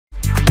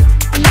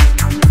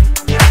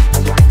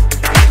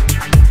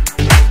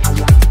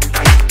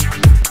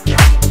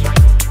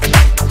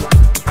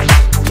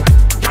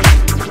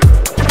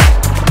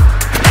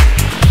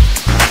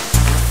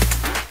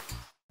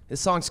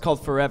song's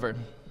called Forever.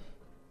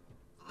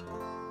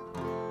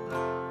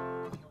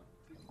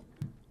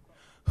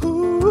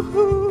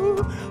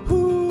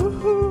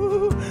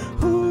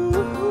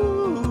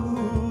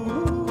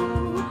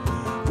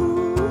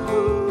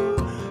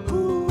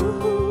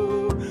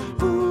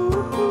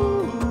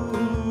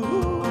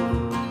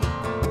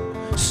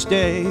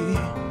 Stay,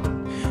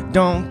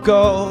 don't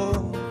go.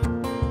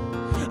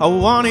 I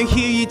wanna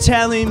hear you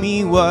telling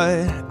me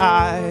what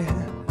I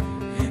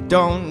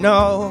don't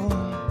know.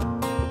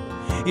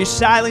 Your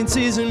silence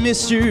is a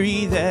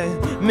mystery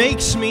that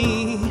makes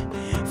me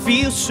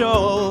feel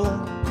so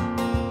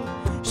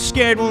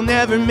scared we'll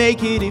never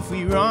make it if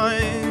we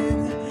run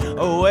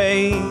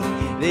away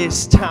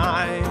this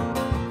time.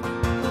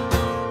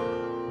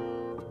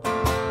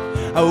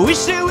 I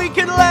wish that we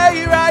could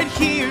lay right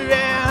here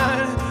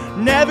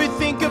and never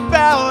think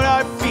about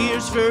our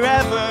fears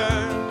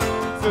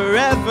forever,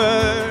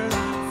 forever,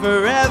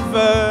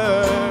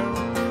 forever.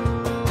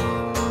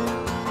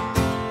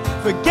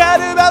 Forget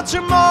about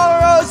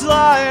tomorrow's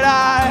light.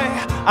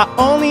 I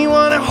only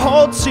want to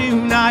hold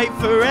tonight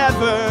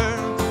forever,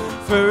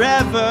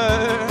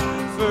 forever,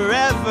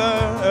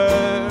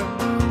 forever.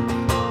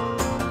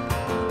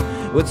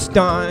 What's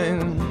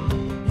done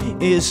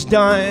is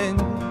done.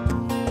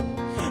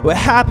 What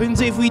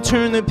happens if we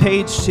turn the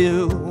page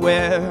to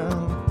where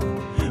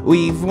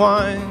we've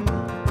won?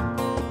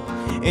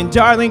 And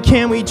darling,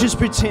 can we just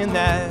pretend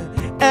that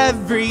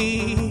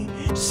every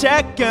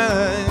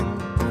second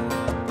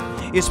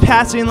is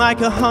passing like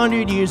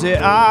 100 years,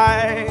 that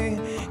I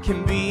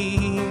can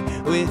be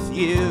with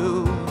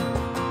you?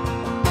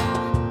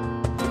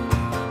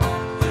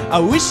 I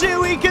wish that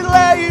we could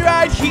lay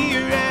right here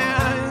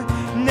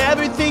and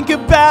never think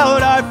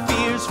about our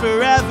fears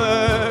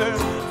forever,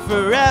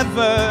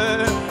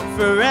 forever,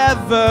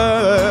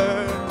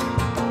 forever.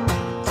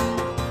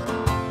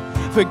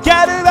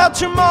 Forget about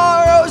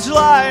tomorrow's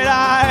light.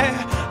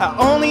 I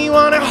only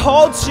want to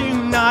hold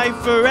tonight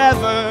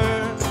forever,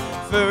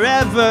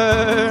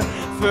 forever,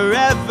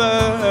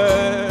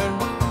 forever.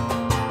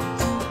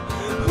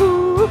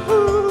 Ooh,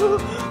 ooh,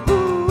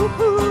 ooh,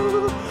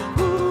 ooh.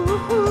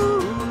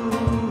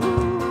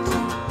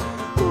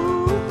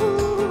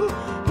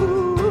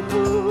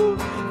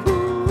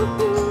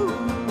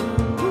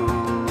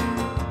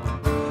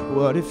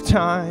 What if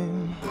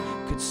time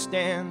could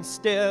stand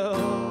still?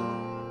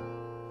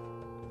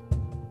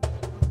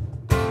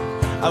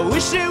 I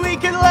wish that we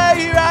could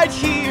lay right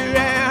here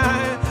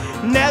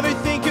and never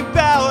think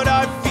about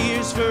our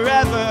fears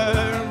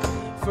forever,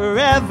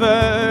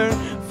 forever,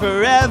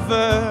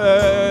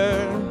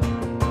 forever.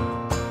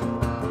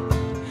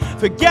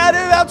 Forget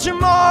about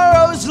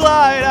tomorrow's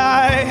light.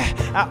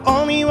 I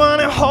only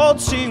want to hold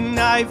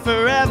tonight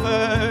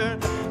forever,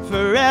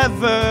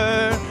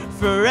 forever,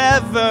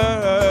 forever.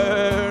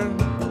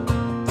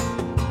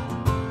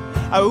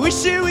 I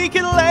wish that we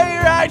could lay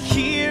right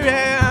here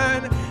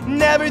and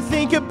never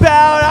think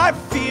about our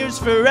fears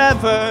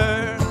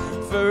forever,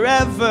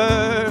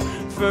 forever,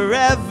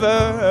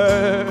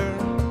 forever.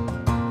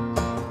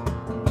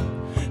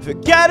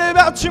 Forget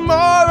about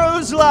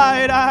tomorrow's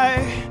light.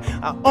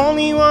 I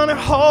only want to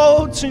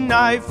hold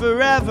tonight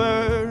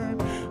forever,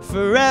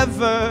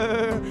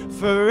 forever,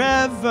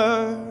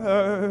 forever.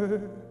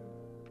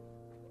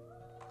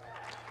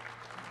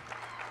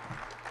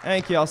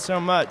 Thank you all so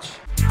much.